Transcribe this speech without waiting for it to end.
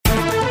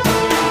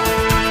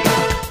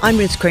I'm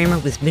Ruth Kramer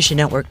with Mission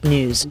Network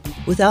News.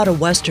 Without a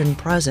Western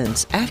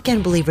presence,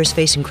 Afghan believers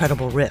face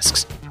incredible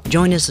risks.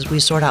 Join us as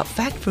we sort out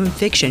fact from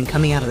fiction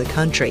coming out of the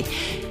country.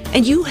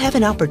 And you have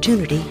an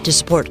opportunity to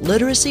support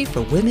literacy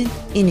for women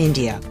in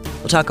India.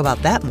 We'll talk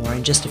about that more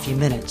in just a few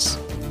minutes.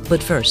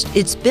 But first,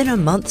 it's been a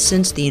month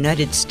since the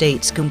United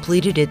States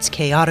completed its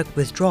chaotic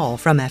withdrawal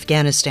from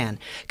Afghanistan.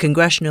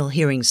 Congressional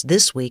hearings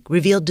this week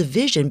revealed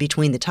division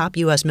between the top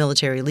U.S.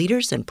 military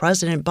leaders and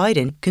President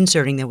Biden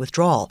concerning the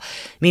withdrawal.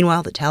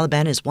 Meanwhile, the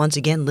Taliban is once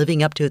again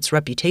living up to its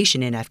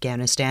reputation in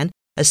Afghanistan.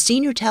 A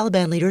senior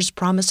Taliban leader is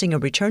promising a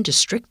return to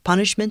strict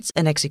punishments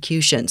and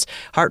executions.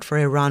 Heart for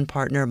Iran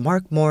partner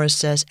Mark Morris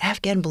says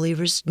Afghan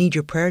believers need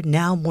your prayer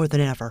now more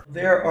than ever.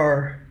 There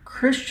are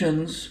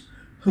Christians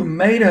who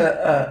made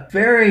a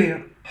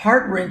very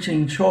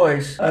heart-wrenching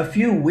choice a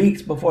few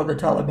weeks before the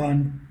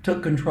Taliban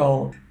took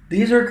control.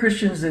 These are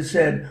Christians that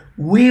said,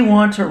 we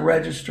want to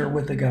register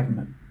with the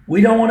government.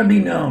 We don't want to be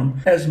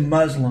known as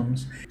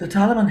Muslims. The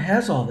Taliban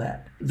has all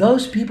that.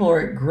 Those people are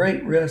at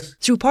great risk.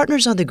 Through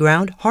partners on the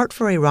ground, Heart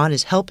for Iran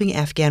is helping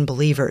Afghan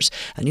believers.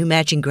 A new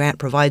matching grant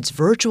provides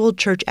virtual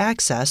church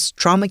access,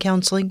 trauma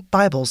counseling,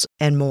 Bibles,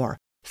 and more.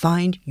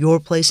 Find your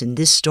place in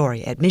this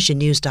story at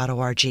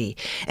missionnews.org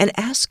and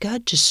ask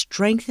God to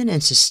strengthen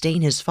and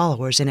sustain his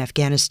followers in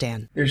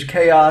Afghanistan. There's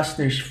chaos,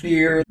 there's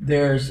fear,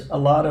 there's a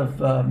lot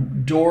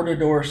of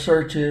door-to-door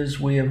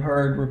searches. We have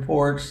heard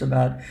reports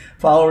about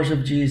followers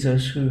of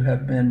Jesus who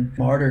have been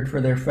martyred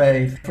for their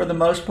faith. For the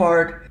most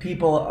part,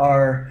 people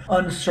are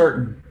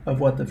uncertain of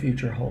what the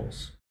future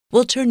holds.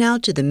 We'll turn now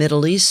to the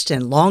Middle East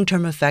and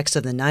long-term effects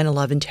of the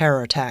 9/11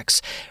 terror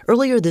attacks.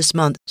 Earlier this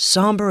month,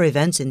 somber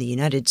events in the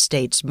United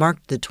States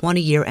marked the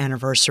 20-year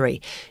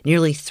anniversary.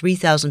 Nearly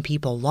 3,000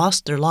 people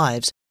lost their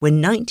lives when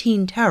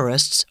 19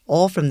 terrorists,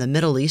 all from the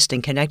Middle East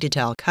and connected to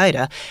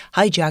al-Qaeda,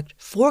 hijacked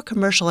 4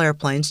 commercial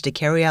airplanes to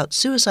carry out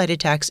suicide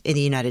attacks in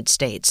the United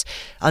States.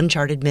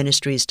 Uncharted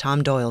Ministries'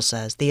 Tom Doyle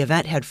says the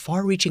event had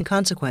far-reaching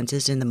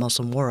consequences in the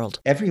Muslim world.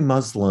 Every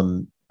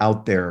Muslim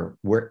out there,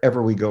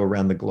 wherever we go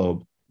around the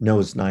globe,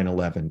 knows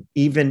 9/11.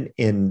 Even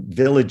in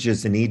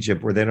villages in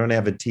Egypt where they don't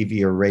have a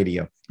TV or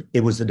radio,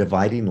 it was a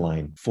dividing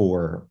line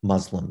for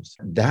Muslims.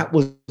 That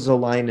was a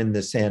line in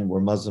the sand where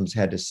Muslims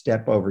had to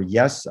step over.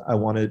 Yes, I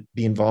want to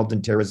be involved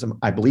in terrorism.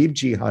 I believe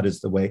jihad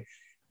is the way.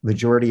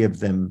 Majority of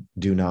them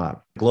do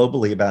not.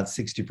 Globally, about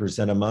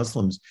 60% of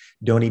Muslims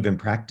don't even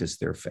practice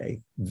their faith.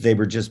 They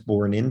were just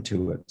born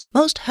into it.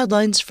 Most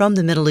headlines from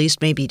the Middle East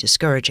may be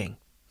discouraging,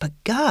 but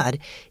God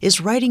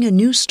is writing a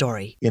new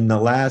story. In the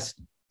last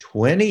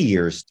 20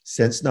 years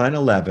since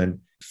 9/11,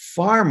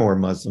 far more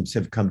Muslims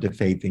have come to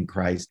faith in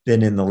Christ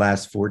than in the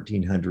last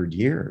 1,400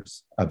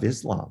 years of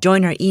Islam.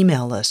 Join our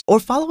email list or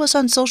follow us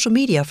on social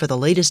media for the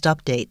latest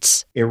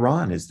updates.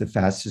 Iran is the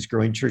fastest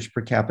growing church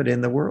per capita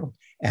in the world.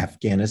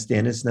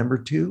 Afghanistan is number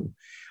 2.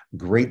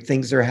 Great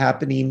things are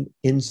happening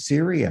in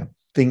Syria.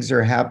 Things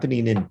are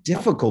happening in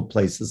difficult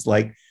places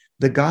like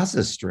the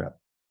Gaza Strip.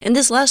 And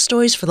this last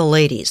story is for the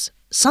ladies.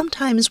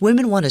 Sometimes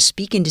women want to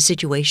speak into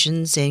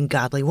situations in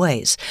godly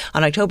ways.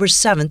 On October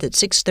 7th at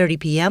 6:30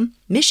 p.m.,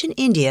 Mission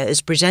India is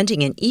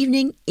presenting an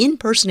evening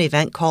in-person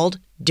event called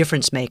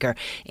Difference Maker,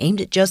 aimed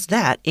at just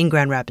that in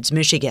Grand Rapids,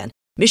 Michigan.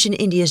 Mission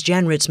India's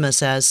Jan Ritzma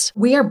says,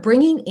 we are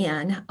bringing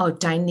in a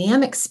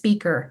dynamic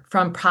speaker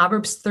from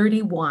Proverbs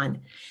 31,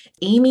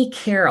 Amy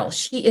Carroll.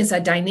 She is a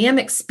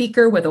dynamic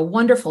speaker with a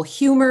wonderful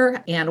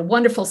humor and a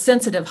wonderful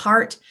sensitive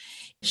heart.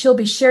 She'll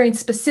be sharing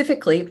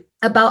specifically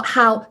about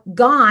how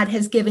God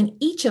has given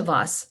each of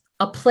us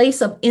a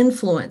place of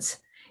influence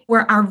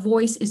where our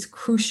voice is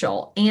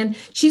crucial. And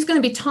she's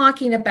going to be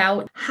talking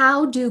about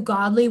how do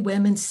godly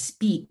women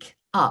speak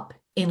up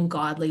in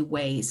godly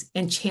ways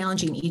and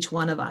challenging each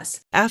one of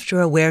us.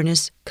 After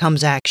awareness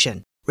comes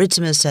action.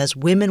 Ritzma says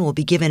women will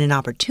be given an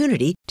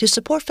opportunity to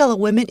support fellow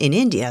women in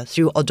India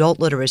through adult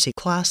literacy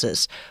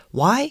classes.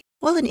 Why?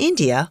 Well, in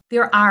India,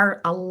 there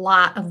are a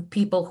lot of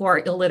people who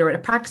are illiterate,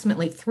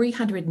 approximately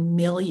 300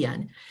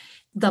 million.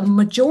 The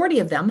majority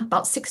of them,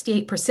 about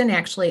 68%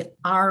 actually,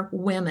 are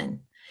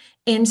women.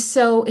 And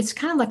so it's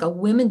kind of like a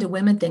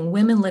women-to-women thing,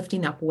 women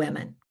lifting up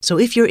women. So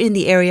if you're in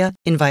the area,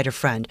 invite a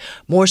friend.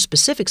 More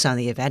specifics on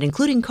the event,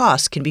 including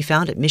costs, can be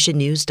found at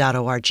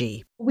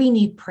missionnews.org. We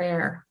need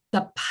prayer.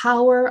 The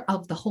power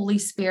of the Holy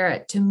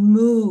Spirit to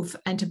move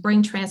and to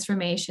bring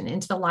transformation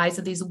into the lives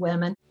of these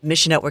women.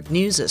 Mission Network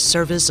News is a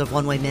service of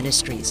One Way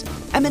Ministries.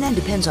 MNN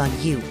depends on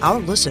you, our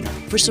listener,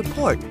 for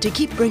support to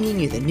keep bringing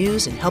you the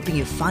news and helping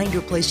you find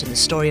your place in the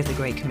story of the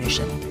Great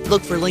Commission.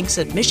 Look for links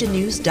at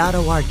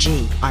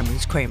missionnews.org. I'm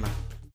Ruth Kramer.